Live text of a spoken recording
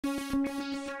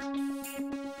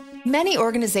Many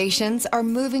organizations are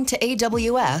moving to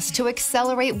AWS to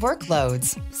accelerate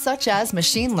workloads, such as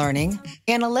machine learning,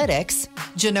 analytics,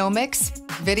 genomics,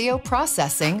 video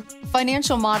processing,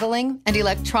 financial modeling, and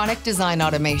electronic design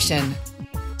automation.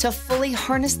 To fully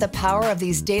harness the power of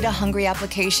these data-hungry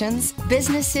applications,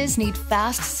 businesses need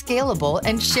fast, scalable,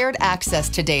 and shared access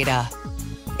to data.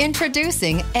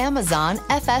 Introducing Amazon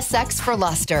FSx for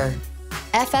Lustre.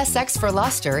 FSx for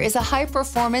Lustre is a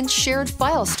high-performance shared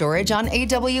file storage on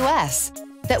AWS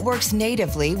that works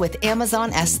natively with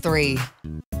Amazon S3.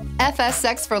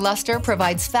 FSx for Lustre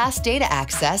provides fast data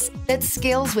access that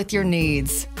scales with your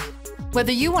needs.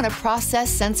 Whether you want to process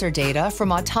sensor data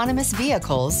from autonomous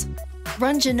vehicles,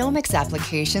 run genomics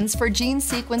applications for gene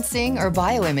sequencing or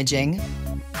bioimaging,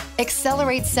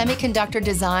 accelerate semiconductor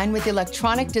design with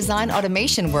electronic design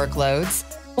automation workloads,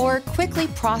 or quickly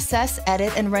process,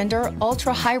 edit, and render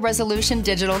ultra-high-resolution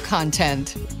digital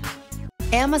content.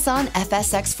 Amazon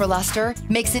FSx for Lustre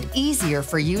makes it easier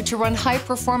for you to run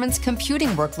high-performance computing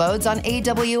workloads on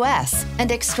AWS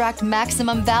and extract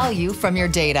maximum value from your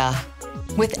data.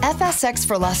 With FSx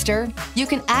for Lustre, you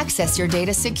can access your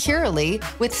data securely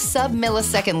with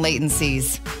sub-millisecond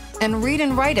latencies and read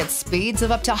and write at speeds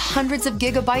of up to hundreds of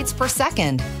gigabytes per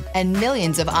second and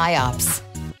millions of IOPS.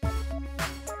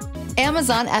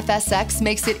 Amazon FSx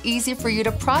makes it easy for you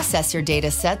to process your data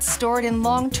sets stored in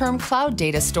long-term cloud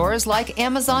data stores like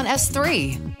Amazon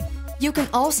S3. You can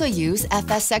also use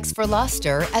FSx for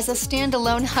Lustre as a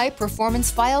standalone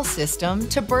high-performance file system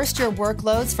to burst your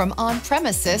workloads from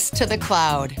on-premises to the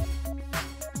cloud.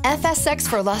 FSx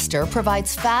for Lustre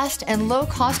provides fast and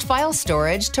low-cost file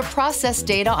storage to process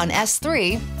data on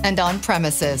S3 and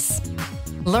on-premises.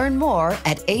 Learn more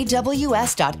at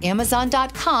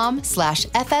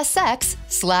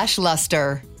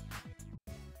aws.amazon.com/FSx/Lustre.